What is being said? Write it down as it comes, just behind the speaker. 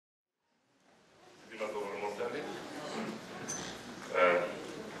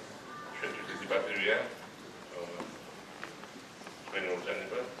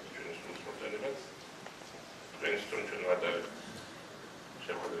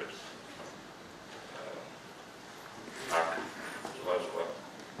მოქმედებებს. აქ სხვა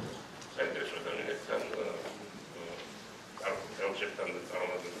საინტერესო ადამიანებთან კამპუსებთან და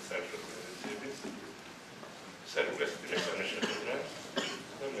წარმატებულ საერთაშორისო პოზიციებით საერთაშორისო მესამე შეხვედრა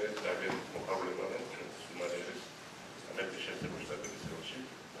და მე ძალიან მოხარული ვარ ჩვენს უმაღლეს ამერიკის შეერთებული შტატების ელჩი,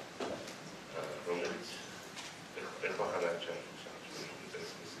 რომელიც ეხლა ხარაჩა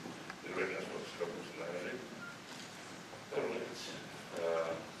პირველი ნაციონალური კამპუსი და რომელიც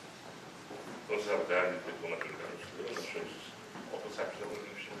კონსერვატიული დიპლომატიური განათლება ჩვენს ოფიციალურ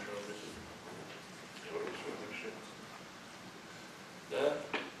შემოშრომების ევროპის უნივერსიტეტში და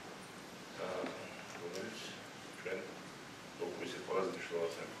რომელიც ჩვენ დოკუმენტის ყველაზე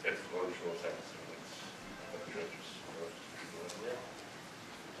მნიშვნელოვანი ერთ ყველაზე მნიშვნელოვანი საკითხს ჩვენთვის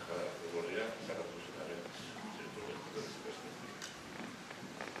როგორია საქართველოს ამერიკის შეერთებული შტატების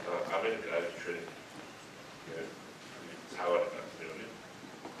ამერიკა არის ჩვენი თავარი პარტნიორი.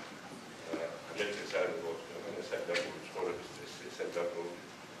 ამერიკის საერთაშორისო საერთაშორისო ცხოვრების წესი, საერთაშორისო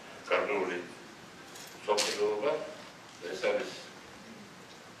გარკვეული სოფლმეურნეობა ეს არის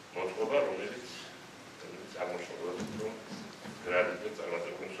მოწყობა, რომელიც წარმოშობილად რომ გრადიენტი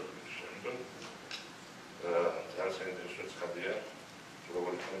წარმატებული სოფლის შემდგომ ძალიან საინტერესო ცხადია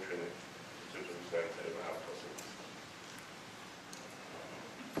როგორ იქნება ჩვენი სიტუაციის განვითარება აფხაზეთში.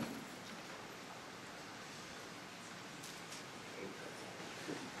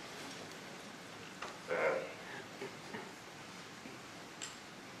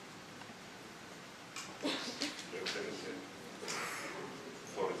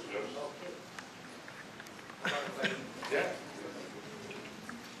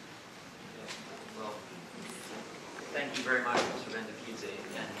 Thank you very much, Mr. Vendapidze,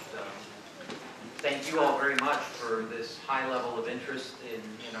 and thank you all very much for this high level of interest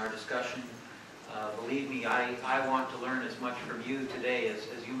in our discussion. Believe me, I want to learn as much from you today as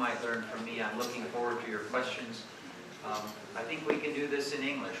you might learn from me. I'm looking forward to your questions. I think we can do this in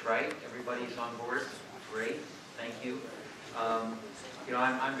English, right? Everybody's on board? Great, thank you. You know,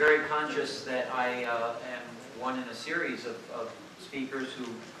 I'm very conscious that I am one in a series of speakers who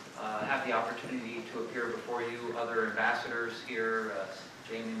have the opportunity to appear before you, other ambassadors here,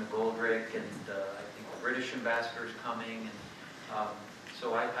 Jamie McGoldrick, and I think the British ambassadors coming. And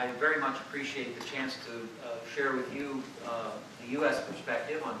so I very much appreciate the chance to share with you the U.S.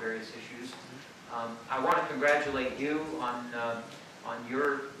 perspective on various issues. I want to congratulate you on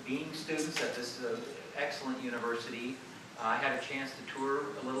your being students at this excellent university. I had a chance to tour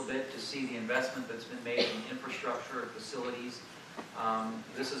a little bit to see the investment that's been made in infrastructure, facilities.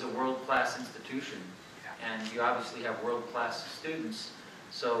 This is a world-class institution, and you obviously have world-class students.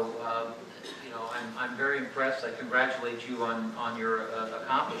 So, you know, I'm very impressed. I congratulate you on your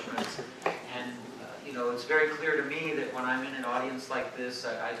accomplishments. And, you know, it's very clear to me that when I'm in an audience like this,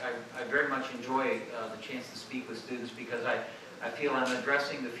 I very much enjoy the chance to speak with students because I feel I'm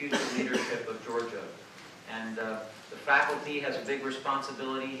addressing the future leadership of Georgia. And the faculty has a big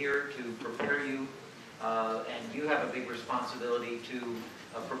responsibility here to prepare you, and you have a big responsibility to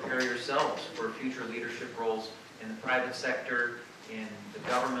prepare yourselves for future leadership roles in the private sector, in the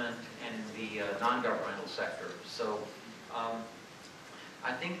government, and in the non-governmental sector. So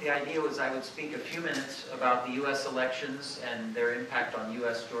I think the idea was I would speak a few minutes about the U.S. elections and their impact on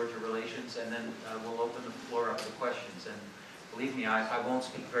U.S.-Georgia relations, and then we'll open the floor up to questions. And believe me, I won't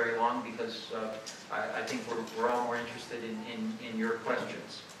speak very long because I think we're all more interested in your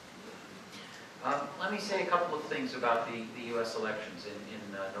questions. Let me say a couple of things about the U.S. elections in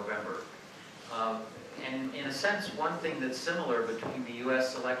November. And in a sense, one thing that's similar between the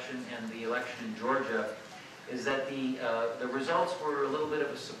U.S. election and the election in Georgia is that the results were a little bit of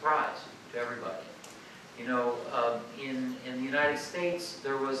a surprise to everybody. You know, in the United States,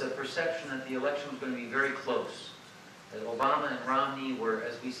 there was a perception that the election was going to be very close. That Obama and Romney were,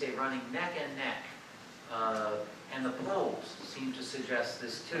 as we say, running neck and neck. And the polls seemed to suggest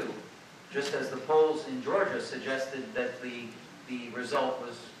this too. Just as the polls in Georgia suggested that the result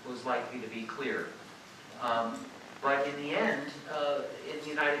was likely to be clear. But in the end, in the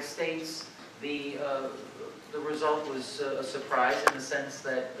United States, the result was a surprise in the sense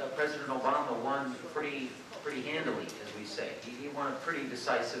that President Obama won pretty handily, as we say. He won a pretty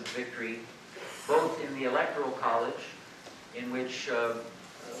decisive victory, both in the Electoral College, in which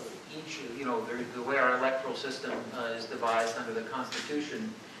each, you know, the way our electoral system is devised under the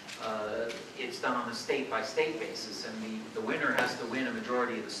Constitution, it's done on a state-by-state basis, and the winner has to win a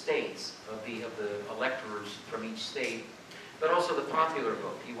majority of the states, of the electors from each state, but also the popular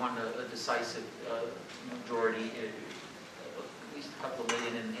vote. He won a decisive majority, at least a couple of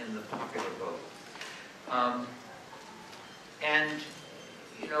million in the popular vote. And,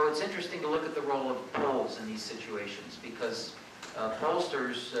 you know, it's interesting to look at the role of polls in these situations, because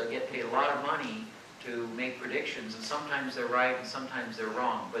pollsters get paid a lot of money to make predictions, and sometimes they're right and sometimes they're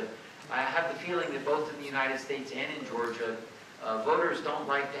wrong. But I have the feeling that both in the United States and in Georgia, voters don't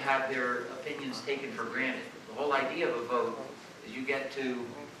like to have their opinions taken for granted. The whole idea of a vote is you get to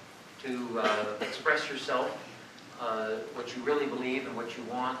express yourself, what you really believe and what you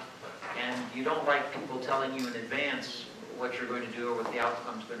want, and you don't like people telling you in advance what you're going to do or what the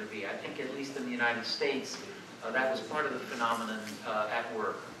outcome's going to be. I think at least in the United States, that was part of the phenomenon at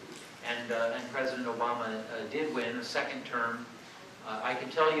work. And President Obama did win a second term. I can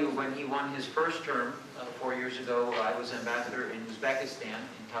tell you when he won his first term 4 years ago, I was ambassador in Uzbekistan,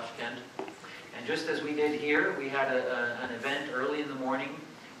 in Tashkent. And just as we did here, we had an event early in the morning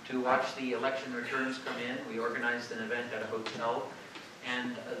to watch the election returns come in. We organized an event at a hotel,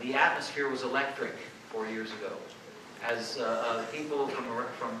 and the atmosphere was electric 4 years ago. As people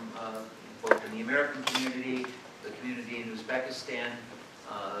from both in the American community, the community in Uzbekistan,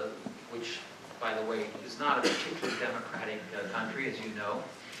 which, by the way, is not a particularly democratic country, as you know,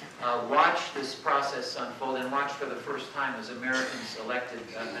 watched this process unfold and watched for the first time as Americans elected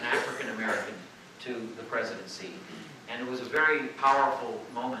an African American to the presidency. And it was a very powerful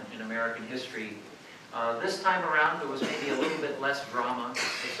moment in American history. This time around, there was maybe a little bit less drama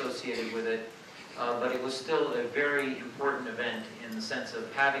associated with it, but it was still a very important event in the sense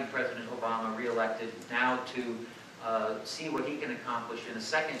of having President Obama reelected now to see what he can accomplish in a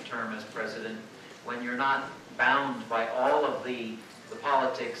second term as president when you're not bound by all of the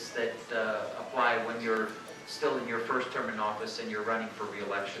politics that apply when you're still in your first term in office and you're running for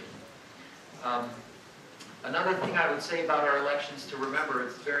re-election. Another thing I would say about our elections to remember,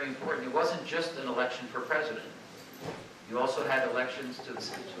 it's very important, it wasn't just an election for president. You also had elections to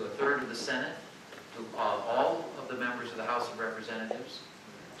a third of the Senate, to all of the members of the House of Representatives,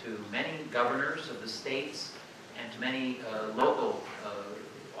 to many governors of the states, and to many local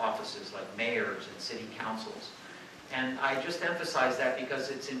offices like mayors and city councils. And I just emphasize that because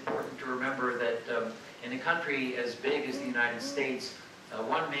it's important to remember that in a country as big as the United States,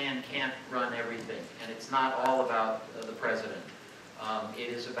 one man can't run everything, and it's not all about the president. It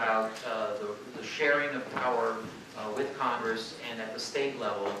is about the sharing of power with Congress and at the state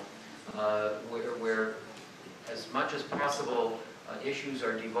level, where as much as possible issues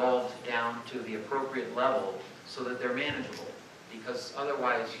are devolved down to the appropriate level so that they're manageable, because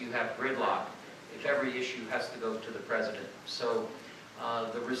otherwise you have gridlock if every issue has to go to the president. So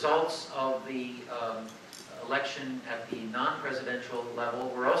the results of the election at the non-presidential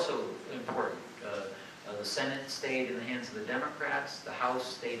level were also important. The Senate stayed in the hands of the Democrats, the House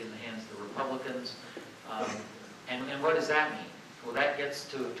stayed in the hands of the Republicans. And what does that mean? Well, that gets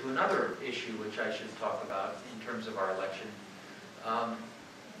to another issue which I should talk about in terms of our election.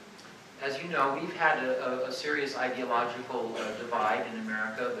 As you know, we've had a serious ideological divide in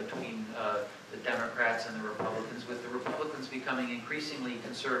America between the Democrats and the Republicans, with the Republicans becoming increasingly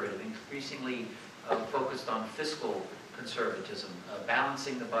conservative, increasingly focused on fiscal conservatism,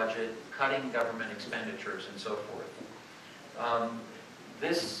 balancing the budget, cutting government expenditures, and so forth.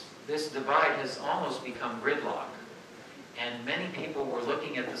 This divide has almost become gridlock, and many people were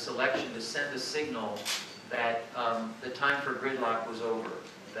looking at this election to send a signal that the time for gridlock was over,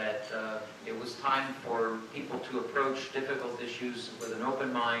 that it was time for people to approach difficult issues with an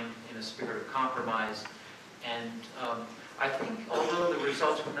open mind, in a spirit of compromise. And I think although the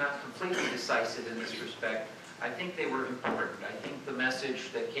results were not completely decisive in this respect, I think they were important. I think the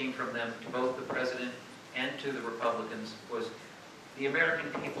message that came from them to both the president and to the Republicans was the American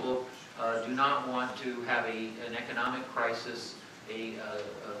people do not want to have an economic crisis, a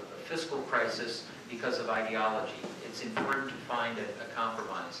fiscal crisis because of ideology. It's important to find a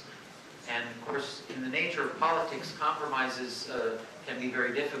compromise. And of course, in the nature of politics, compromises can be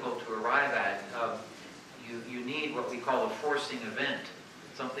very difficult to arrive at. You need what we call a forcing event,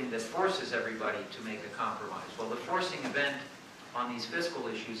 something that forces everybody to make a compromise. Well, the forcing event on these fiscal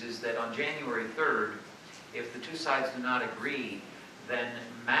issues is that on January 3rd, if the two sides do not agree, then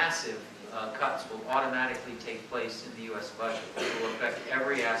massive cuts will automatically take place in the U.S. budget. It will affect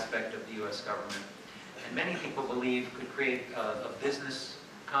every aspect of the U.S. government. And many people believe could create a business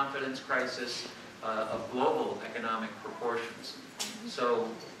confidence crisis of global economic proportions. So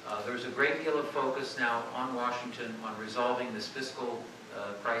there's a great deal of focus now on Washington on resolving this fiscal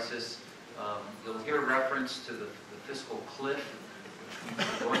crisis. You'll hear reference to the fiscal cliff,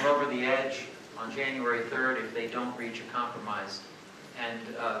 going over the edge on January 3rd if they don't reach a compromise. And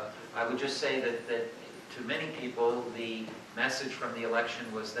I would just say that to many people, the message from the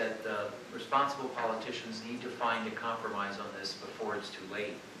election was that responsible politicians need to find a compromise on this before it's too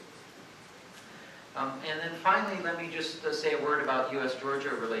late. And then finally, let me just say a word about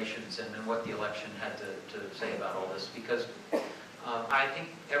U.S.-Georgia relations and then what the election had to say about all this, because I think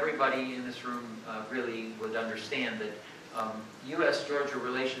everybody in this room really would understand that U.S.-Georgia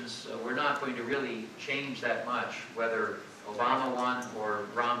relations were not going to really change that much whether Obama won or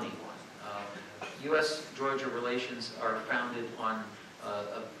Romney won. U.S.-Georgia relations are founded on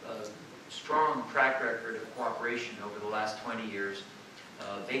a strong track record of cooperation over the last 20 years,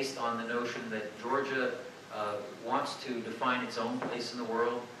 based on the notion that Georgia wants to define its own place in the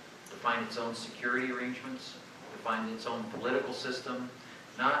world, define its own security arrangements, define its own political system,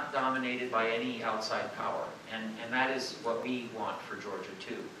 not dominated by any outside power. And that is what we want for Georgia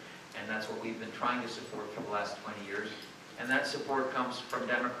too. And that's what we've been trying to support for the last 20 years. And that support comes from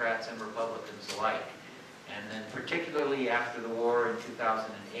Democrats and Republicans alike. And then particularly after the war in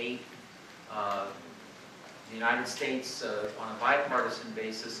 2008, the United States, on a bipartisan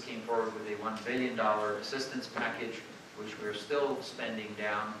basis, came forward with a $1 billion assistance package, which we're still spending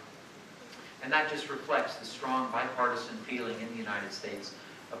down. And that just reflects the strong bipartisan feeling in the United States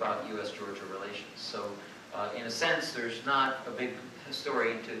about U.S.-Georgia relations. So in a sense, there's not a big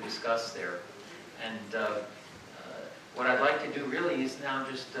story to discuss there. And what I'd like to do really is now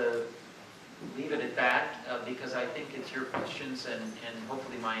just leave it at that, because I think it's your questions and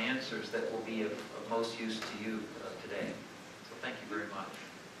hopefully my answers that will be of most use to you today. So thank you very much.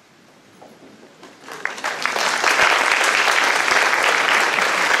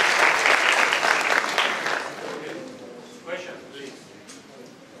 Questions, please.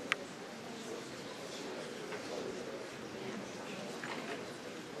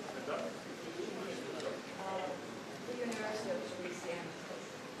 The University of Louisiana.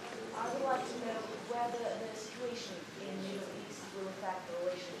 I would like to know whether the situation in the Middle East will affect the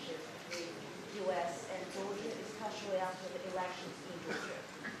relationship between the U.S. and Georgia, especially after the elections in Georgia.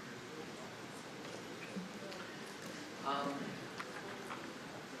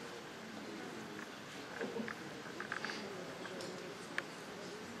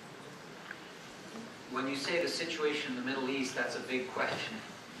 When you say the situation in the Middle East, that's a big question,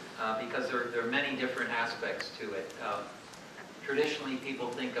 because there are many different aspects to it. Traditionally, people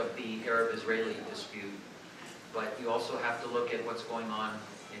think of the Arab-Israeli dispute, but you also have to look at what's going on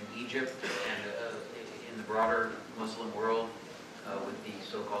in Egypt and in the broader Muslim world with the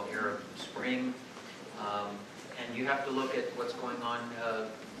so-called Arab Spring. And you have to look at what's going on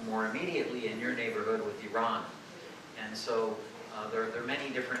more immediately in your neighborhood with Iran. And so there are many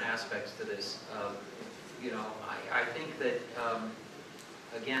different aspects to this. I think that,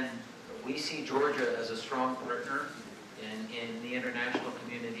 again, we see Georgia as a strong partner in the international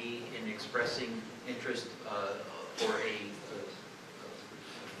community in expressing interest for a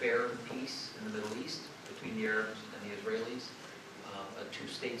fair peace in the Middle East between the Arabs and the Israelis, a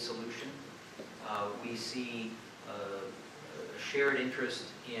two-state solution. We see a shared interest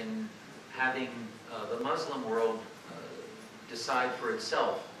in having the Muslim world decide for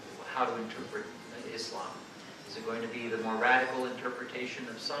itself how to interpret Islam. Is it going to be the more radical interpretation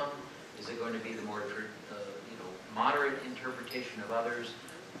of some? Is it going to be the more moderate interpretation of others?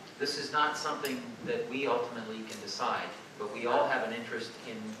 This is not something that we ultimately can decide, but we all have an interest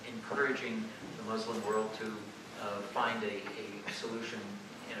in encouraging the Muslim world to find a solution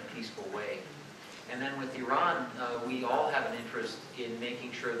in a peaceful way. And then with Iran, we all have an interest in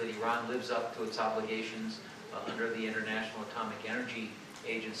making sure that Iran lives up to its obligations under the International Atomic Energy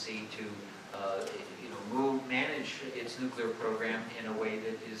Agency to manage its nuclear program in a way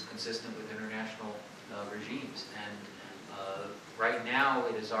that is consistent with international regimes. And right now,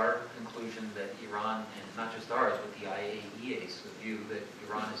 it is our conclusion that Iran, and not just ours, but the IAEA's view that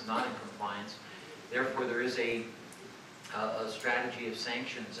Iran is not in compliance. Therefore, there is a strategy of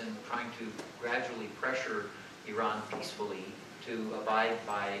sanctions and trying to gradually pressure Iran peacefully to abide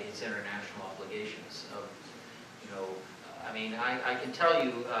by its international obligations. I mean, I can tell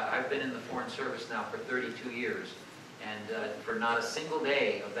you, I've been in the Foreign Service now for 32 years, and for not a single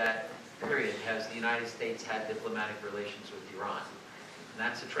day of that period has the United States had diplomatic relations with Iran. And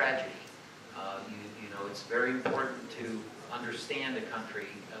that's a tragedy. It's very important to understand a country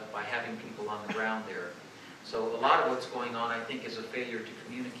by having people on the ground there. So a lot of what's going on, I think, is a failure to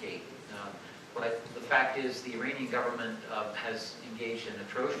communicate. But the fact is the Iranian government has engaged in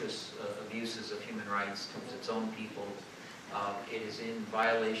atrocious abuses of human rights towards its own people. It is in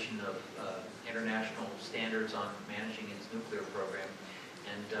violation of international standards on managing its nuclear program.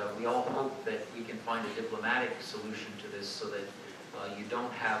 And we all hope that we can find a diplomatic solution to this so that you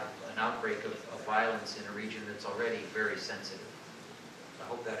don't have an outbreak of violence in a region that's already very sensitive. I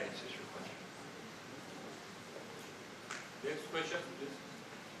hope that answers your question. Next question, please.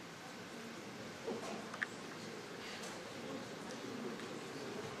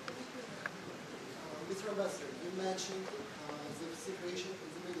 Mr. Ambassador, you mentioned the situation in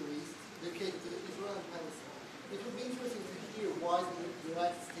the Middle East, located in Israel and Palestine. It would be interesting to hear why the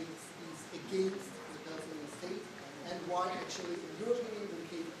United States is against the Palestinian state and why actually the European Union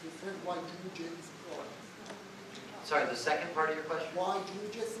located different, why Georgia is pro. Sorry, the second part of your question? Why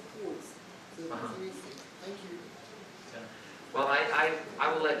Georgia supports the Palestinian state. Thank you. Well, I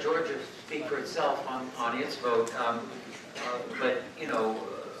will let Georgia speak for itself on its vote, but, you know,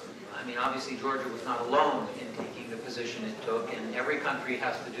 I mean, obviously Georgia was not alone in taking the position it took, and every country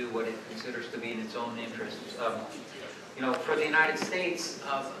has to do what it considers to be in its own interests. You know, for the United States,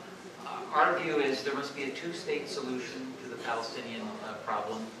 our view is there must be a two-state solution to the Palestinian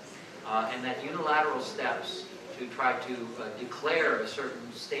problem, and that unilateral steps to try to declare a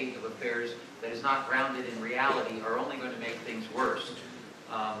certain state of affairs that is not grounded in reality are only going to make things worse.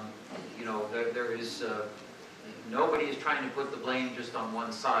 You know, there is nobody is trying to put the blame just on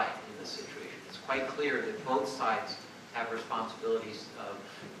one side in this situation. It's quite clear that both sides have responsibilities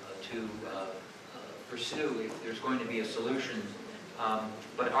to pursue if there's going to be a solution.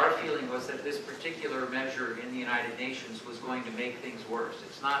 But our feeling was that this particular measure in the United Nations was going to make things worse.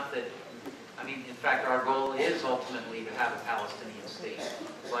 It's not that, I mean, in fact, our goal is ultimately to have a Palestinian state.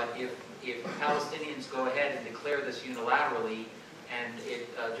 But if Palestinians go ahead and declare this unilaterally, and it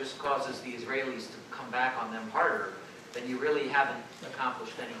just causes the Israelis to come back on them harder, then you really haven't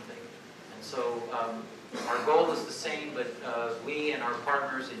accomplished anything. And so our goal is the same, but we and our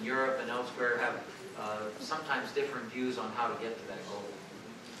partners in Europe and elsewhere have sometimes different views on how to get to that goal.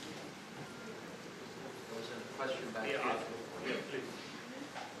 There was a question back here. Yeah, please.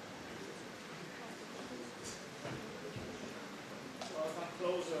 So I'll come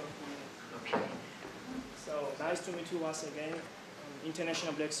closer. Okay. So nice to meet you once again.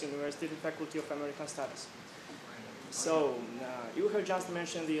 International Blacks University, the Faculty of American Studies. So you have just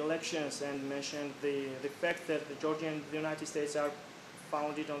mentioned the elections and mentioned the fact that the Georgia and the United States are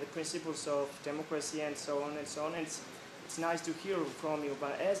founded on the principles of democracy and so on and so on. And it's nice to hear from you,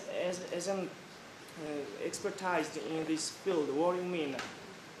 but as an expertise in this field, what do you mean?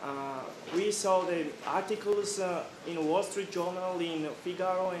 We saw the articles in Wall Street Journal, in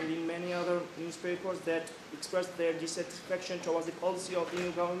Figaro, and in many other newspapers that expressed their dissatisfaction towards the policy of the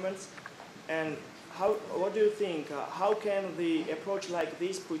new governments. And what do you think? How can the approach like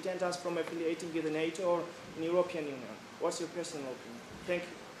this prevent us from affiliating with the NATO or the European Union? What's your personal opinion? Thank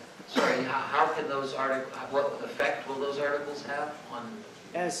you. Sorry, how can those articles, what effect will those articles have on?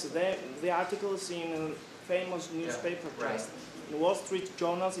 Yes, the articles in famous newspaper press. In Wall Street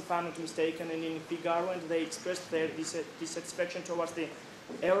journals, if I'm not mistaken, and in Figaro, and they expressed their dissatisfaction towards the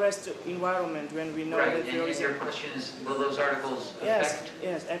arrest environment when we know that there is. And your question is, will those articles affect?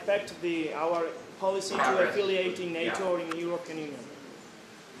 Yes, affect our policy to affiliate in NATO or in the European Union.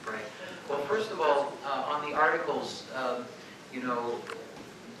 Right. Well, first of all, on the articles, you know,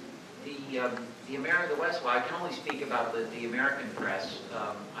 the West. Well, I can only speak about the American press.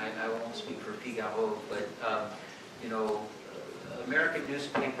 I won't speak for Figaro, but you know. American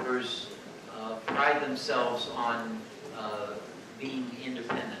newspapers pride themselves on being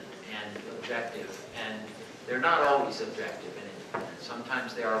independent and objective, and they're not always objective and independent.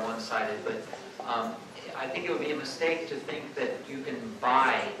 Sometimes they are one-sided, but I think it would be a mistake to think that you can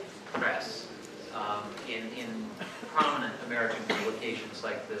buy press in prominent American publications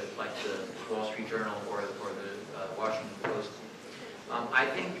like the Wall Street Journal or the Washington Post. I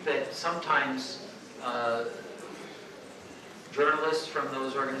think that sometimes journalists from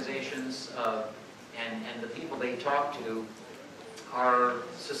those organizations and the people they talk to are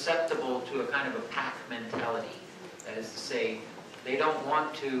susceptible to a kind of a pack mentality. That is to say, they don't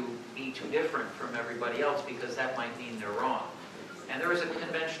want to be too different from everybody else because that might mean they're wrong. And there is a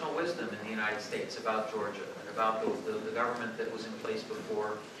conventional wisdom in the United States about Georgia and about the government that was in place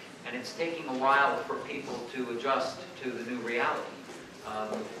before. And it's taking a while for people to adjust to the new reality.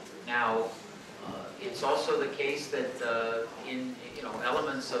 Now, it's also the case that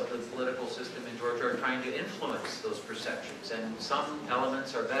elements of the political system in Georgia are trying to influence those perceptions, and some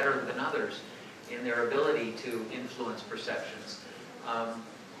elements are better than others in their ability to influence perceptions.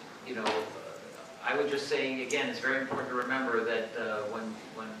 I would just say again, it's very important to remember that when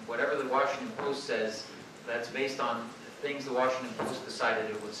whatever the Washington Post says, that's based on things the Washington Post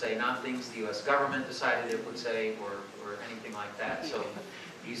decided it would say, not things the U.S. government decided it would say, or anything like that. So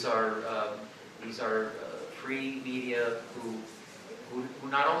these are free media who who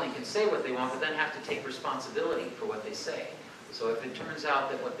not only can say what they want, but then have to take responsibility for what they say. So if it turns out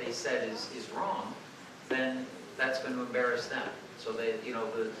that what they said is wrong, then that's going to embarrass them. So they, you know,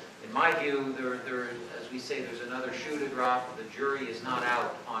 in my view, as we say, there's another shoe to drop. The jury is not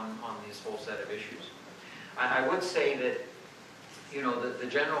out on this whole set of issues. I would say that, you know, the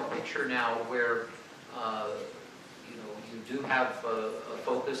general picture now where, you know, you do have a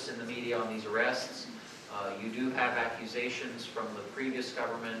focus in the media on these arrests. You do have accusations from the previous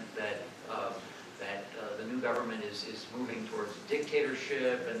government that the new government is moving towards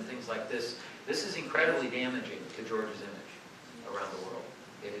dictatorship and things like this. This is incredibly damaging to Georgia's image around the world.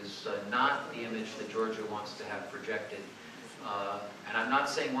 It is not the image that Georgia wants to have projected. And I'm not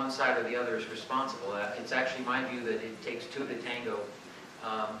saying one side or the other is responsible. It's actually my view that it takes two to tango.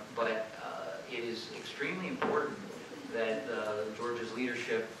 But it is extremely important that Georgia's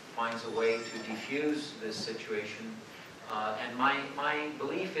leadership finds a way to defuse this situation. And my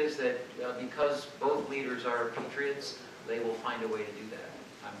belief is that because both leaders are patriots, they will find a way to do that.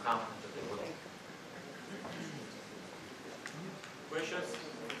 I'm confident that they will. Questions?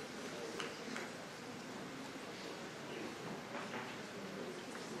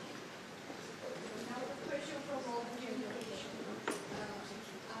 Now a question from all the generation.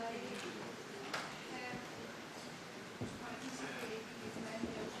 I have participated in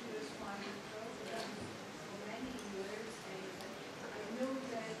many of the farming programs for many years, and I know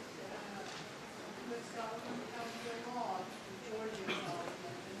that the US government helped a lot to Georgia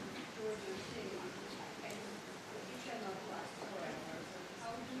government and Georgia state, and it cannot last forever. So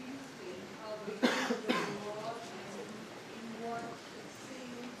how do you think, how we can do what, and in what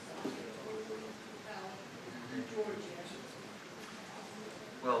things are you going to help Georgia?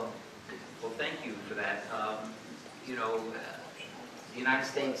 Well, thank you for that. You know, the United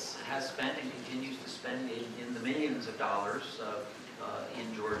States has spent and continues to spend in the millions of dollars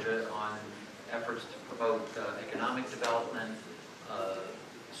in Georgia on efforts to promote economic development,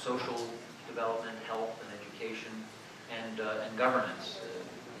 social development, health and education, and governance,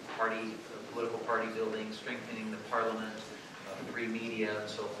 political party building, strengthening the parliament, free media, and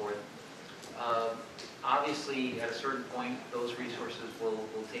so forth. Obviously, at a certain point, those resources will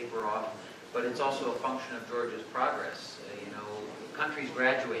taper off, but it's also a function of Georgia's progress. You know, countries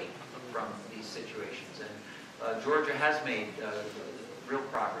graduate from these situations, and Georgia has made real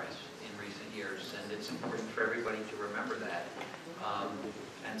progress in recent years, and it's important for everybody to remember that.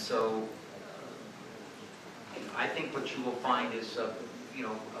 And so, I think what you will find is, you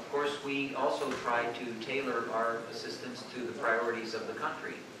know, of course, we also try to tailor our assistance to the priorities of the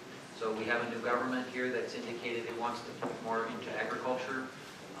country. So we have a new government here that's indicated it wants to put more into agriculture,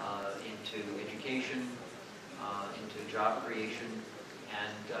 into education, into job creation,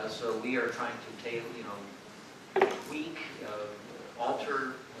 and so we are trying to tweak,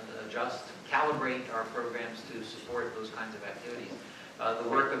 alter, adjust, calibrate our programs to support those kinds of activities. The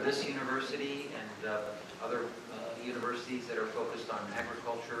work of this university and other universities that are focused on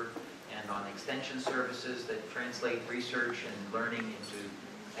agriculture and on extension services that translate research and learning into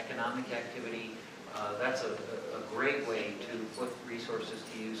economic activity, that's a great way to put resources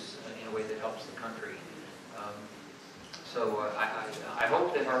to use in a way that helps the country. So I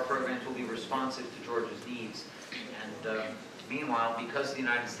hope that our programs will be responsive to Georgia's needs. And meanwhile, because the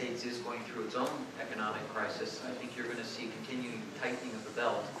United States is going through its own economic crisis, I think you're going to see continuing tightening of the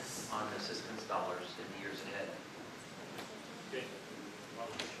belt on assistance dollars in the years ahead. Okay.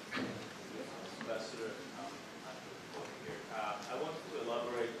 Ambassador, I want to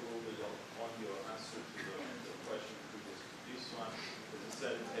elaborate a little bit on your answer to the question previous to this one. As you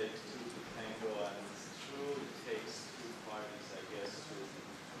said, it takes two to tango, and it's true, it takes two parties, I guess, to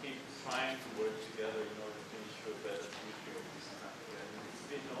keep trying to work together in order to ensure a better future of this country. And it's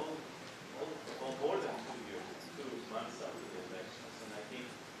been more than 2 years, 2 months after the elections, and I think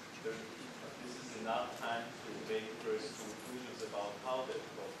this is enough time to make first conclusions about how the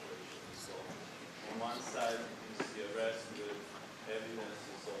cooperation is going. On one side, you see arrest with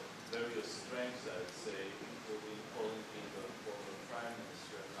evidences of various strengths, I'd say, including calling in the former prime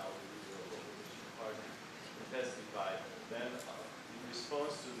minister and now the leader of the opposition party to testify. Then, in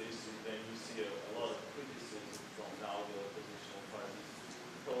response to this, then you see a lot of criticism from now the opposition parties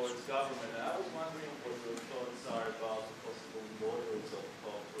towards government. And I was wondering what your thoughts are about the possible models of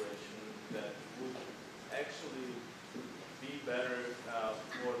cooperation that would actually be better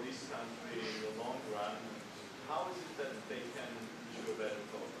for this country in the long run. How is it that they can do a better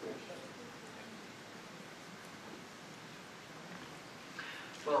cooperation?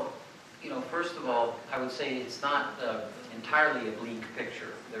 Well, you know, first of all, I would say it's not an entirely a bleak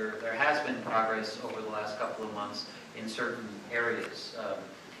picture. There has been progress over the last couple of months in certain areas.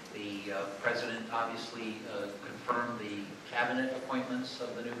 The president obviously confirmed the cabinet appointments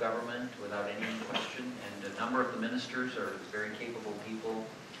of the new government without any question, and a number of the ministers are very capable people.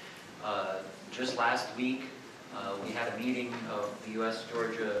 Just last week, we had a meeting of the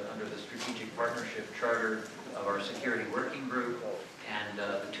U.S.-Georgia under the Strategic Partnership Charter of our Security Working Group, and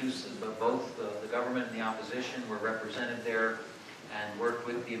both the government and the opposition were represented there and worked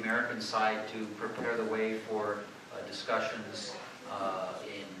with the American side to prepare the way for discussions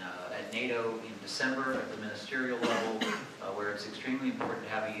at NATO in December at the ministerial level, where it's extremely important to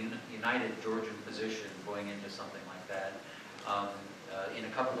have a united Georgian position going into something like that. In a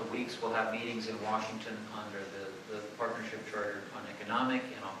couple of weeks, we'll have meetings in Washington under the Partnership Charter on economic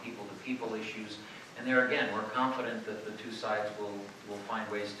and on people-to-people issues. And there again, we're confident that the two sides will find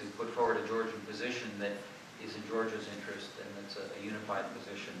ways to put forward a Georgian position that is in Georgia's interest and it's a unified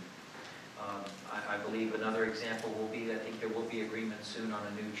position. I believe another example will be, I think there will be agreement soon on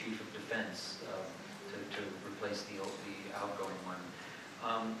a new chief of defense to replace the outgoing one.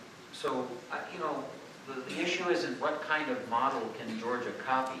 You know, the issue isn't what kind of model can Georgia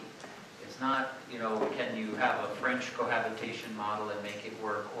copy. It's not, you know, can you have a French cohabitation model and make it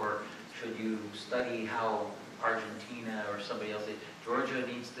work, or should you study how Argentina or somebody else did. Georgia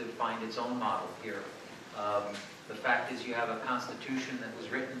needs to find its own model here. The fact is you have a constitution that was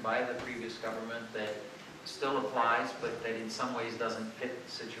written by the previous government that still applies, but that in some ways doesn't fit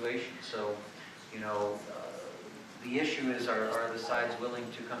the situation. So, you know, the issue is, are the sides willing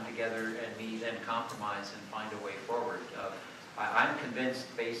to come together and meet and compromise and find a way forward? I'm convinced,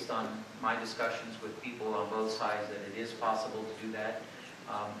 based on my discussions with people on both sides, that it is possible to do that.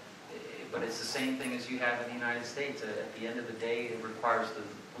 But it's the same thing as you have in the United States. At the end of the day, it requires the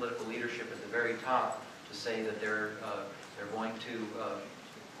political leadership at the very top to say that they're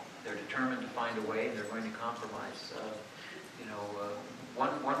determined to find a way and they're going to compromise. You know,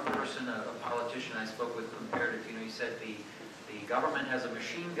 one person, a politician I spoke with, compared it. You know, he said the government has a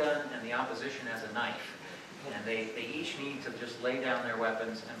machine gun and the opposition has a knife, and they each need to just lay down their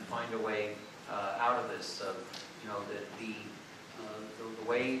weapons and find a way out of this. You know, the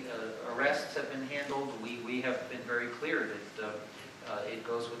way arrests have been handled, we have been very clear that it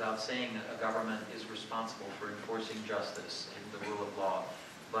goes without saying a government is responsible for enforcing justice and the rule of law.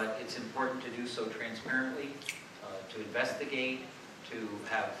 But it's important to do so transparently, to investigate, to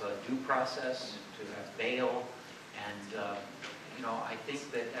have due process, to have bail, and you know, I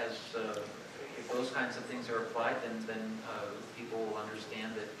think that if those kinds of things are applied, then people will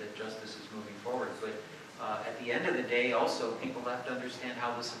understand that justice is moving forward. But at the end of the day, also, people have to understand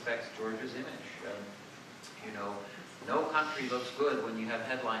how this affects Georgia's image. You know, no country looks good when you have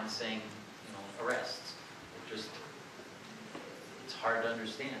headlines saying, you know, arrests. It's hard to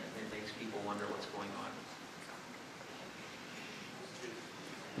understand. It makes people wonder what's going on.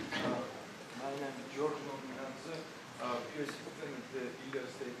 My name is George Nonanza, President of the Ila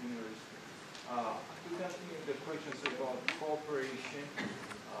State University. To continue the questions about cooperation,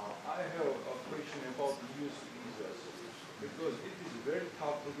 I have a question about U.S. visas, because it is very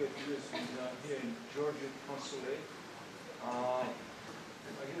tough to get U.S. visa here in Georgia consulate. I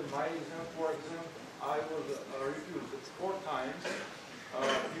give my example, for example, I was refused 4 times.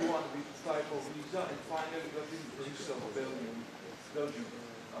 You want this type of visa, and finally got in Brussels, Belgium.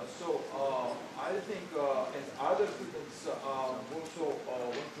 I think, and other students also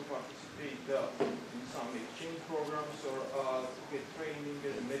want to participate in some exchange programs or to get training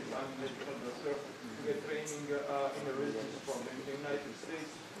as a medical doctor, to get training in a residence program in the United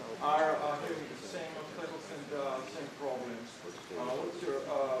States, are having the same obstacles and same problems. What's your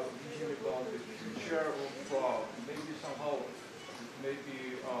vision about the future of maybe somehow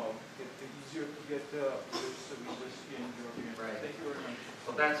maybe easier to get this in Georgia? Right. Thank you very much.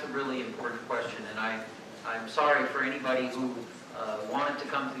 Well, that's a really important question, and I'm sorry for anybody who wanted to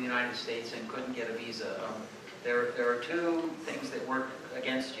come to the United States and couldn't get a visa. There are 2 things that work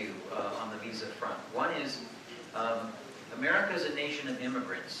against you on the visa front. One is America is a nation of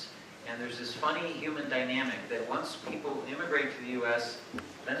immigrants, and there's this funny human dynamic that once people immigrate to the U.S.,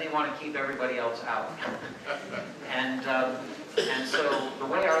 then they want to keep everybody else out. And so the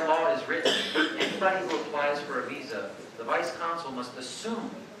way our law is written, anybody who applies for a visa, the vice consul must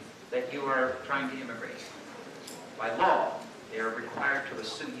assume that you are trying to immigrate. By law, they are required to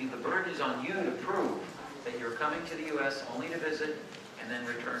assume you. The burden is on you to prove that you're coming to the U.S. only to visit and then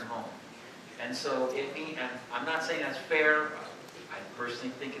return home. And so and I'm not saying that's fair. I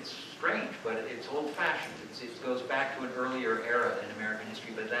personally think it's strange, but it's old-fashioned. It goes back to an earlier era in American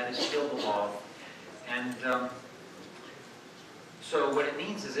history, but that is still the law. And So what it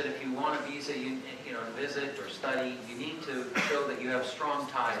means is that if you want a visa, to visit or study, you need to show that you have strong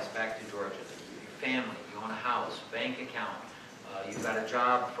ties back to Georgia. Your family, you own a house, bank account, you've got a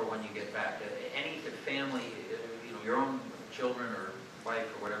job for when you get back. Any family, your own children or wife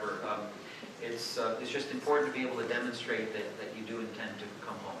or whatever, it's just important to be able to demonstrate that you do intend to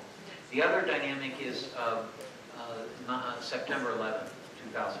come home. The other dynamic is September 11,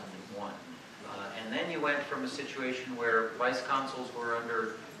 2001. And then you went from a situation where vice consuls were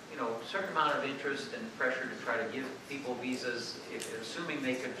under a certain amount of interest and pressure to try to give people visas, assuming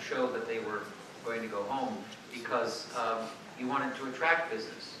they could show that they were going to go home, because you wanted to attract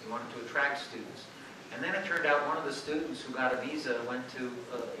business, you wanted to attract students. And then it turned out one of the students who got a visa went to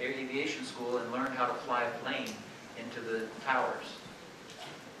aviation school and learned how to fly a plane into the towers.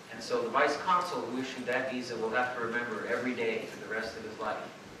 And so the vice consul who issued that visa will have to remember every day for the rest of his life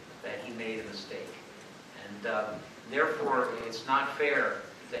that he made a mistake. And therefore, it's not fair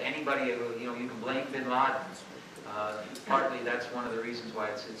to anybody. You can blame bin Laden. Partly that's one of the reasons why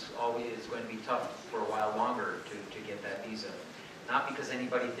it's going to be tough for a while longer to get that visa. Not because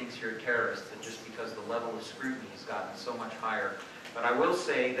anybody thinks you're a terrorist, but just because the level of scrutiny has gotten so much higher. But I will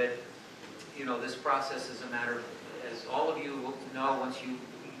say that this process is a matter of, as all of you know, once you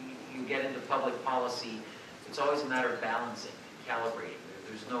get into public policy, it's always a matter of balancing, calibrating.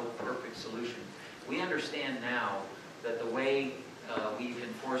 There's no perfect solution. We understand now that the way we've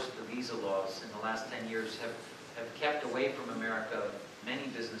enforced the visa laws in the last 10 years have kept away from America many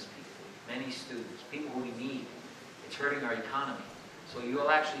business people, many students, people who we need. It's hurting our economy. So you'll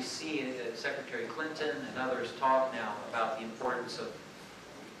actually see Secretary Clinton and others talk now about the importance of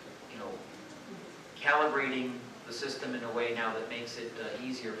calibrating the system in a way now that makes it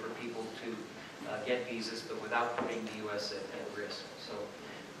easier for people to get visas, but without putting the U.S. at risk. So,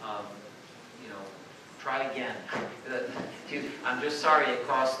 try again. I'm just sorry it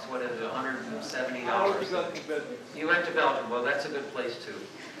cost, what is it, $170? You went to Belgium. Well, that's a good place too.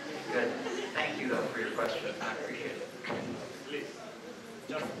 Good. Thank you, though, for your question. I appreciate it. Please.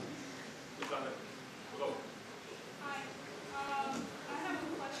 Just. Hello. Hi. I have a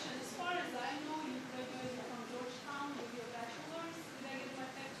question. As far as I know, you graduated from Georgetown with your bachelor's. Did I get my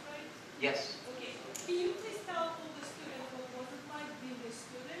facts right? Yes. Okay. Can you please tell all the students what was it like being a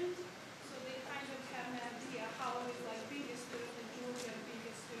student, so they kind of have an idea how it is like being a student in Georgia and being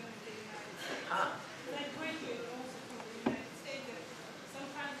a student in the United States? But I graduated also from the United States, and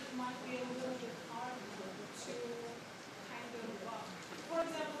sometimes it might be a little bit hard to kind of, for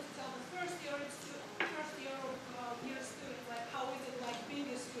example, to tell the first year of year students, like how is it like being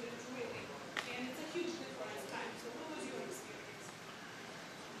a student really? And it's a huge difference time. So what was your experience?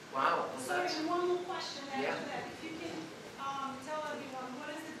 Wow. Well, Sorry, and one more question after Yeah. that. If you can tell everyone what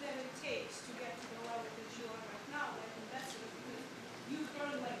is it that it takes to get to the level that you are right now, like ambassador, because you've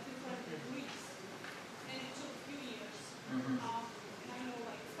earned like different degrees, and it took a few years. Mhm. And I know,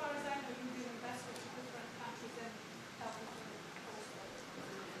 like, as far as I know, you've been ambassador to different countries and helping them also.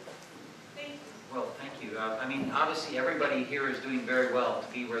 Thank you. Well, thank you. I mean, obviously, everybody here is doing very well to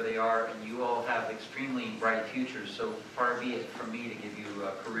be where they are, and you all have extremely bright futures, so far be it from me to give you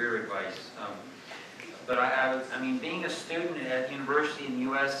career advice. But I mean, being a student at university in the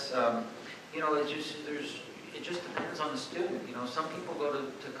U.S., it just depends on the student. Some people go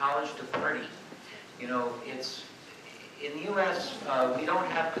to college to party. It's in the U.S. We don't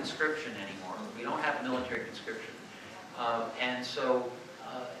have conscription anymore. We don't have military conscription, and so.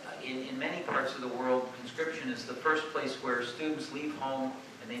 In many parts of the world, conscription is the first place where students leave home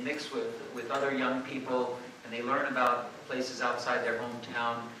and they mix with other young people and they learn about places outside their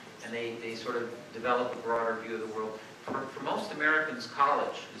hometown and they sort of develop a broader view of the world. For most Americans,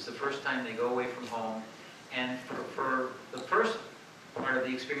 college is the first time they go away from home, and for the first part of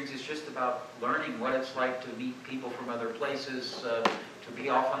the experience is just about learning what it's like to meet people from other places, to be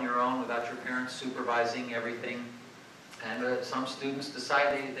off on your own without your parents supervising everything. And some students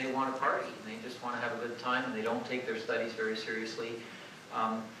decide they want to party, and they just want to have a good time, and they don't take their studies very seriously.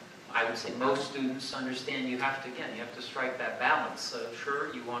 I would say most students understand you have to strike that balance.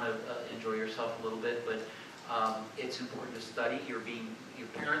 Sure, you want to enjoy yourself a little bit, but it's important to study. Your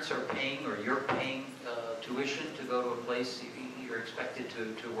parents are paying, or you're paying tuition to go to a place you're expected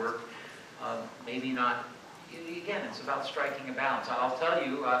to work. Maybe not. Again, it's about striking a balance. I'll tell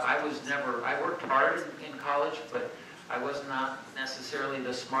you, I worked hard in college, but I was not necessarily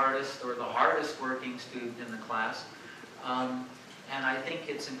the smartest or the hardest working student in the class. And I think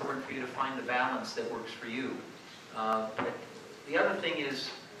it's important for you to find the balance that works for you. But the other thing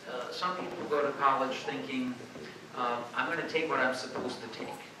is, some people go to college thinking, I'm going to take what I'm supposed to take.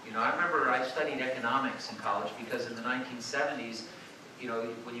 You know, I remember I studied economics in college because in the 1970s, you know,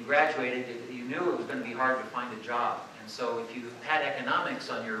 when you graduated, you knew it was going to be hard to find a job. And so if you had economics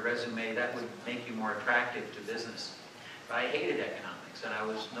on your resume, that would make you more attractive to business. But I hated economics, and I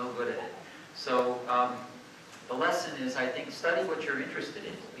was no good at it. So the lesson is, I think, study what you're interested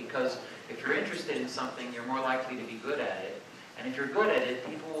in, because if you're interested in something, you're more likely to be good at it. And if you're good at it,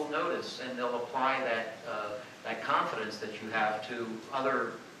 people will notice, and they'll apply that confidence that you have to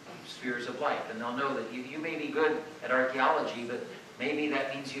other spheres of life. And they'll know that you may be good at archaeology, but maybe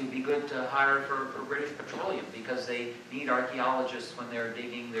that means you'd be good to hire for British Petroleum, because they need archaeologists when they're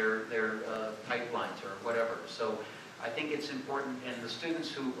digging their pipelines or whatever. So I think it's important, and the students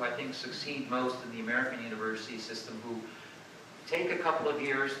who I think succeed most in the American university system, who take a couple of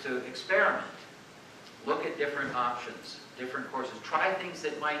years to experiment, look at different options, different courses, try things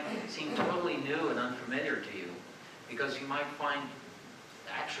that might seem totally new and unfamiliar to you, because you might find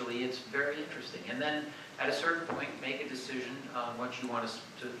actually it's very interesting. And then at a certain point, make a decision on what you want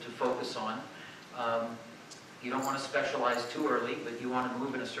to focus on. You don't want to specialize too early, but you want to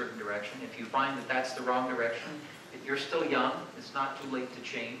move in a certain direction. If you find that that's the wrong direction, you're still young, it's not too late to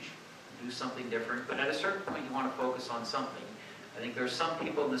change, do something different. But at a certain point, you want to focus on something. I think there's some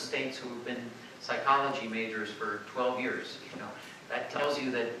people in the States who have been psychology majors for 12 years. You know, that tells you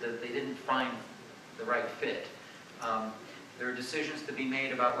that they didn't find the right fit. There are decisions to be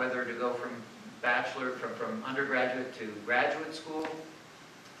made about whether to go from undergraduate to graduate school.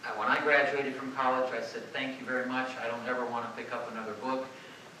 When I graduated from college, I said, thank you very much. I don't ever want to pick up another book.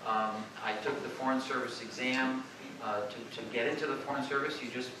 I took the Foreign Service exam. To get into the Foreign Service, you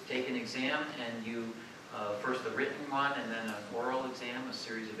just take an exam, and you first a written one and then an oral exam, a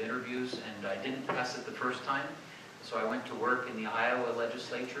series of interviews, and I didn't pass it the first time. So I went to work in the Iowa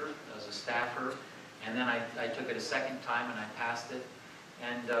legislature as a staffer, and then I took it a second time and I passed it.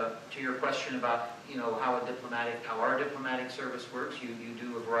 And to your question about, you know, how our diplomatic service works, you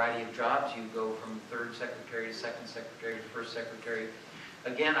do a variety of jobs. You go from third secretary to second secretary to first secretary.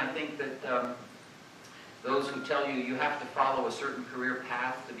 Again, I think that those who tell you you have to follow a certain career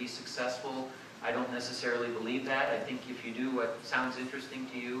path to be successful, I don't necessarily believe that. I think if you do what sounds interesting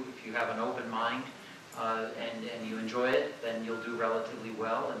to you, if you have an open mind and you enjoy it, then you'll do relatively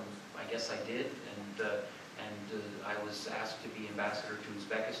well. And I guess I did. And I was asked to be ambassador to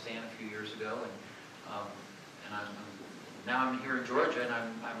Uzbekistan a few years ago, and now I'm here in Georgia, and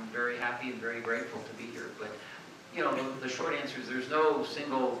I'm very happy and very grateful to be here. But you know, the short answer is there's no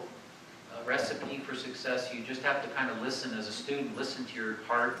single recipe for success. You just have to kind of listen as a student, listen to your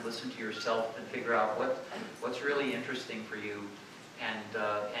heart, listen to yourself, and figure out what's really interesting for you,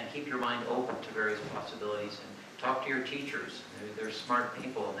 and keep your mind open to various possibilities, and talk to your teachers. They're smart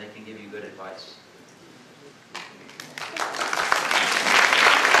people, and they can give you good advice.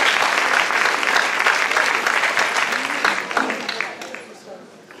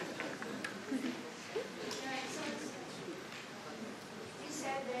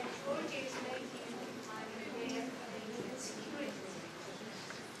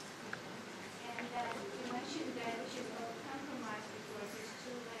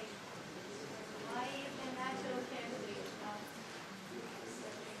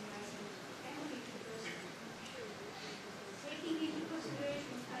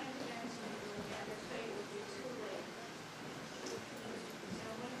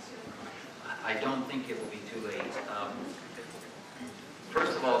 I don't think it will be too late.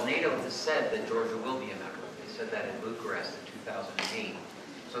 First of all, NATO has said that Georgia will be a member. They said that in Bucharest in 2008.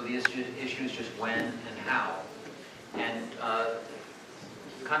 So the issue is just when and how. And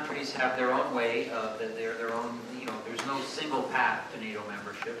countries have their own way, their own, you know, there's no single path to NATO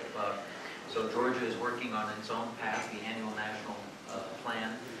membership. So Georgia is working on its own path, the annual national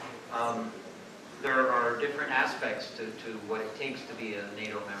plan. There are different aspects to what it takes to be a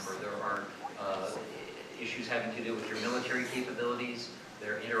NATO member. There are issues having to do with your military capabilities,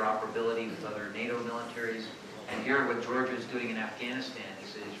 their interoperability with other NATO militaries. And here what Georgia is doing in Afghanistan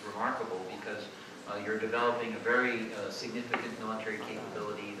is remarkable, because you're developing a very significant military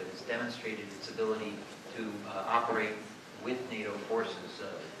capability that has demonstrated its ability to operate with NATO forces.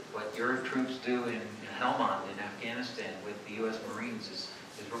 What your troops do in Helmand in Afghanistan with the U.S. Marines is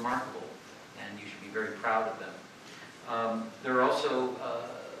remarkable, and you should be very proud of them. There are also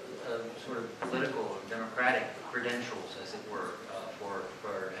sort of political or democratic credentials, as it were,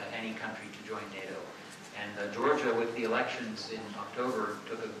 for any country to join NATO. And Georgia, with the elections in October,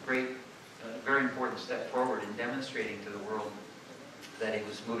 took a very important step forward in demonstrating to the world that it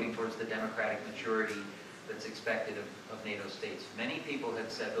was moving towards the democratic maturity that's expected of NATO states. Many people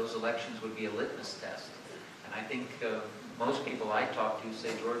had said those elections would be a litmus test. And I think most people I talk to say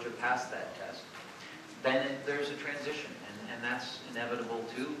Georgia passed that test. Then there's a transition, and that's inevitable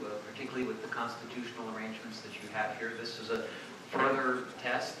too, particularly with the constitutional arrangements that you have here. This is a further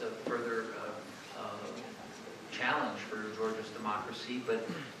test, a further challenge for Georgia's democracy. But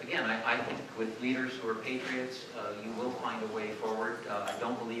again, I think with leaders who are patriots, you will find a way forward. I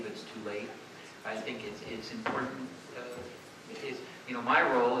don't believe it's too late. I think it's important. My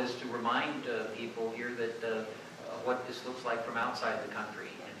role is to remind people here that what this looks like from outside the country.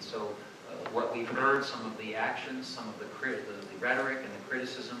 And so what we've heard, some of the actions, some of the rhetoric and the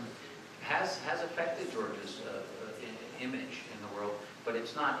criticism has affected Georgia's image in the world, but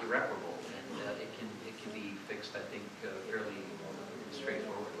it's not irreparable, and it can be fixed, I think, fairly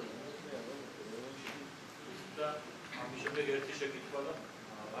straightforwardly.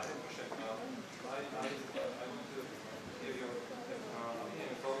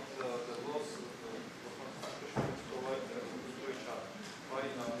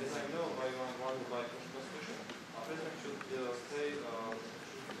 As I know, by one constitution, a president should stay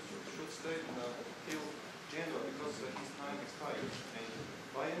till January because his time expires. And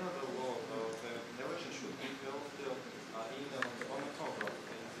by another law, the election should be held in October.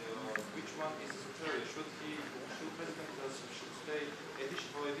 And which one is superior? Should president should stay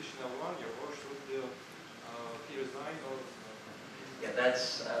for additional 1 year, or should he resign? Or yeah,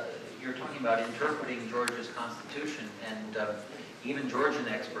 that's you're talking about interpreting Georgia's constitution, and even Georgian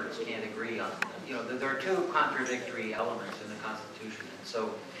experts can't agree on. There are two contradictory elements in the Constitution, and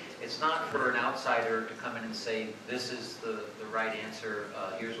so it's not for an outsider to come in and say this is the right answer.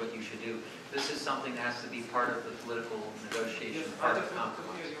 Here's what you should do. This is something that has to be part of the political negotiation, part of the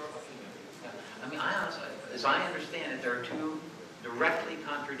compromise. Yeah. I mean, as I understand it, there are two directly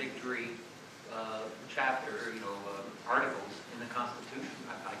contradictory articles in the Constitution.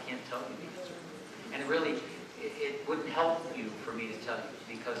 I can't tell you the answer, and it wouldn't help you for me to tell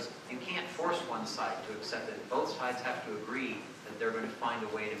you, because you can't force one side to accept it. Both sides have to agree that they're going to find a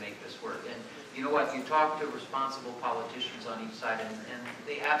way to make this work. And you know what? You talk to responsible politicians on each side, and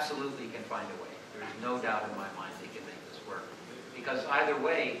they absolutely can find a way. There's no doubt in my mind they can make this work. Because either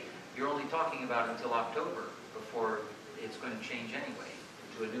way, you're only talking about until October before it's going to change anyway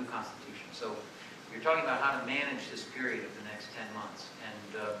to a new constitution. So you're talking about how to manage this period of the next 10 months, and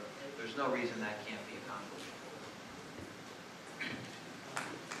there's no reason that can't be accomplished.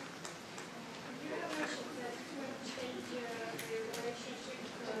 You have mentioned that it will change the relationship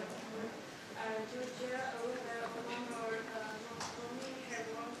with Georgia with Obama or Romney had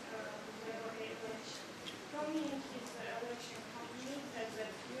won the election. Romney in his election campaign said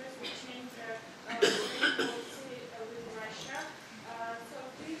that U.S. will change the policy with Russia. So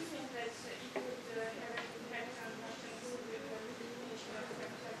do you think that it would have an impact on Russian food with the elimination of the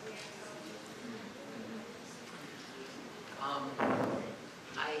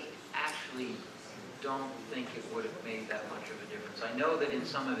I actually don't think it would have made that much of a difference. I know that in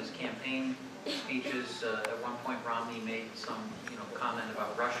some of his campaign speeches, at one point Romney made some comment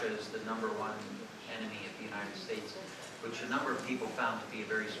about Russia as the #1 enemy of the United States, which a number of people found to be a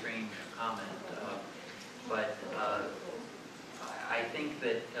very strange comment. But I think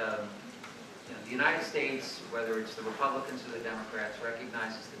that the United States, whether it's the Republicans or the Democrats,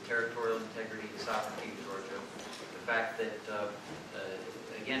 recognizes the territorial integrity and sovereignty of Georgia. The fact that,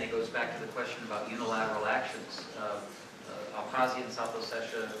 again, it goes back to the question about unilateral actions. Abkhazia and South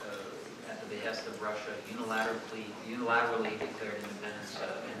Ossetia, at the behest of Russia, unilaterally declared independence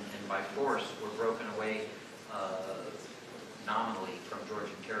and by force were broken away nominally from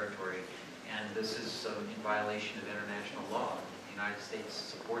Georgian territory. And this is in violation of international law. The United States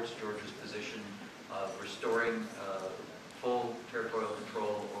supports Georgia's position of restoring full territorial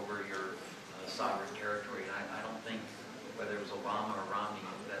control over your sovereign territory. And I don't think, whether it was Obama or Romney,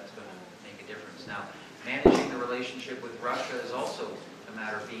 that's going to make a difference. Now, managing the relationship with Russia is also a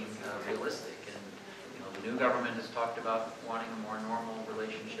matter of being realistic. And the new government has talked about wanting a more normal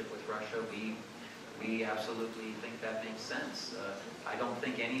relationship with Russia. We absolutely think that makes sense. I don't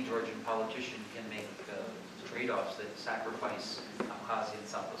think any Georgian politician can make trade-offs that sacrifice Abkhazia and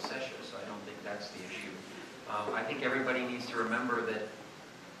South Ossetia, so I don't think that's the issue. I think everybody needs to remember that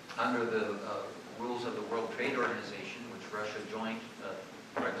under the rules of the World Trade Organization, which Russia joined,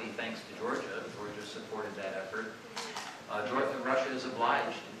 partly thanks to Georgia, Georgia supported that effort, Russia is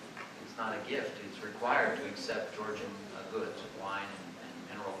obliged, it's not a gift, it's required to accept Georgian goods, wine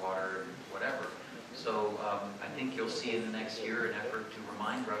and mineral water, and whatever. So I think you'll see in the next year an effort to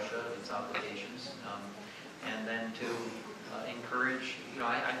remind Russia of its obligations, and then to encourage.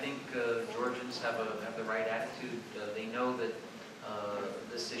 I think Georgians have the right attitude. They know that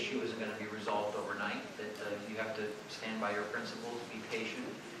this issue isn't going to be resolved overnight, that you have to stand by your principles, be patient,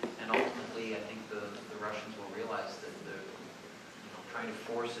 and ultimately I think the Russians will realize that trying to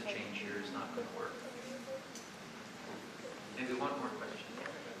force a change here is not going to work. Maybe one more question.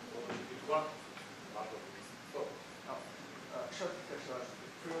 Short question,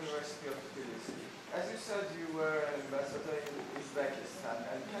 from University of Tbilisi. As you said, you were an ambassador in Uzbekistan,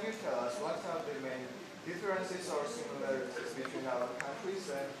 and can you tell us what are the main differences or similarities between our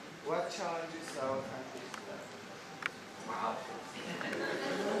countries, and what challenges our countries have? Wow.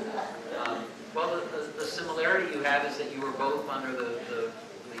 Well, the similarity you have is that you were both under the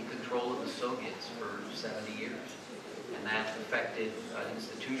control of the Soviets for 70 years. And that affected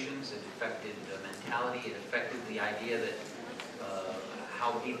institutions, it affected mentality, it affected the idea that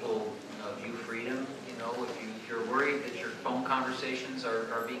how people view freedom. You know, if you're worried that your phone conversations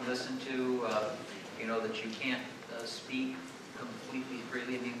are being listened to, you know, that you can't speak completely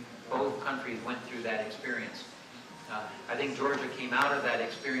freely. I mean, both countries went through that experience. I think Georgia came out of that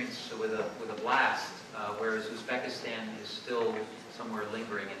experience with a blast, whereas Uzbekistan is still somewhere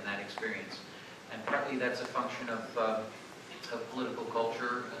lingering in that experience. And partly that's a function of political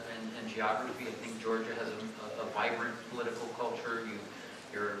culture and geography. I think Georgia has a vibrant political culture.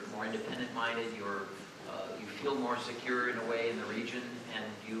 You're more independent-minded. You feel more secure in a way in the region, and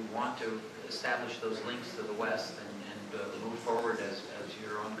you want to establish those links to the West and move forward as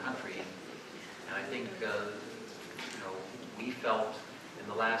your own country. And I think we felt in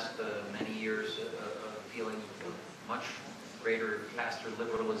the last many years a feeling of much greater, faster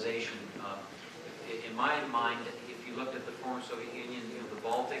liberalization. In my mind, if you looked at the former Soviet Union, the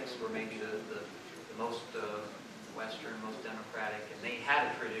Baltics were maybe the most Western, most democratic, and they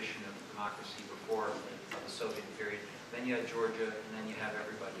had a tradition of democracy before the Soviet period. Then you had Georgia, and then you have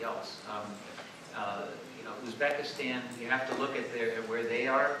everybody else. Uzbekistan, you have to look at where they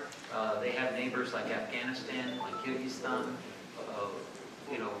are. They have neighbors like Afghanistan, like Kyrgyzstan.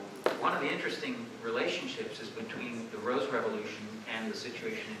 One of the interesting relationships is between the Rose Revolution and the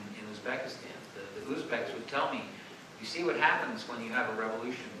situation in Uzbekistan. The Uzbeks would tell me, you see what happens when you have a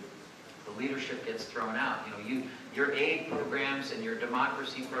revolution. The leadership gets thrown out. Your aid programs and your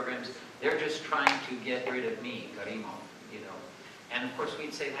democracy programs, they're just trying to get rid of me, Karimov. And of course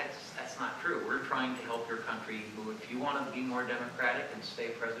we'd say that's not true. We're trying to help your country. If you want to be more democratic and stay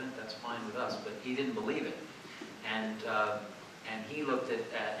president, that's fine with us. But he didn't believe it. And he looked at,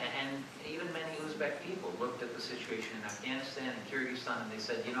 and even many Uzbek people looked at the situation in Afghanistan and Kyrgyzstan, and they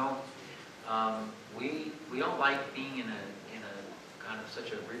said, we don't like being in a kind of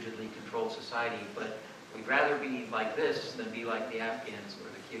such a rigidly controlled society, but we'd rather be like this than be like the Afghans or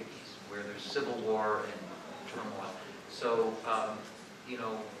the Kyrgyz, where there's civil war and turmoil. So,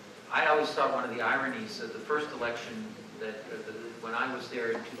 I always thought one of the ironies of the first election when I was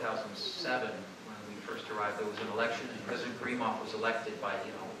there in 2007, when we first arrived, there was an election and President Karimov was elected by,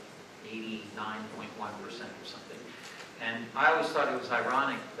 89.1% or something. And I always thought it was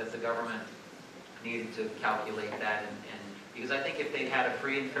ironic that the government needed to calculate that, and because I think if they'd had a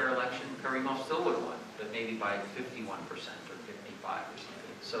free and fair election, Karimov still would have won, but maybe by 51% or 55 or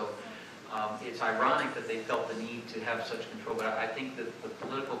something. So it's ironic that they felt the need to have such control, but I think that the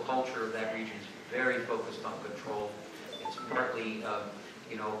political culture of that region is very focused on control. It's partly,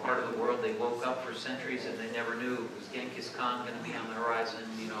 part of the world they woke up for centuries and they never knew. Was Genghis Khan going to be on the horizon?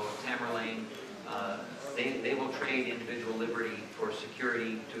 Tamerlane. They will trade individual liberty for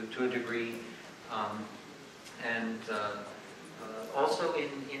security to a degree. Also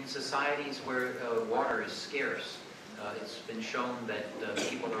in societies where water is scarce, it's been shown that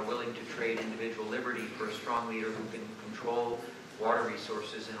people are willing to trade individual liberty for a strong leader who can control water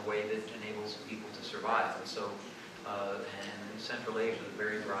resources in a way that enables people to survive. And so, and Central Asia is a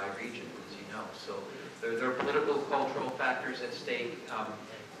very dry region, as you know. So there are political, cultural factors at stake,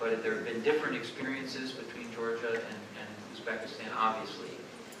 but there have been different experiences between Georgia and Uzbekistan, obviously.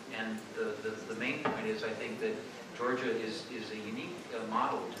 And the main point is, I think that Georgia is a unique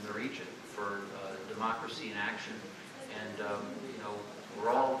model in the region for democracy in action. And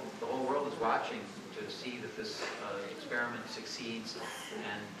the whole world is watching to see that this experiment succeeds.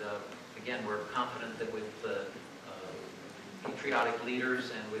 And again, we're confident that with patriotic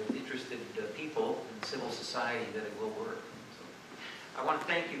leaders and with interested people in civil society that it will work. So, I want to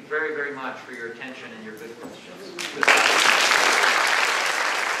thank you very, very much for your attention and your good questions.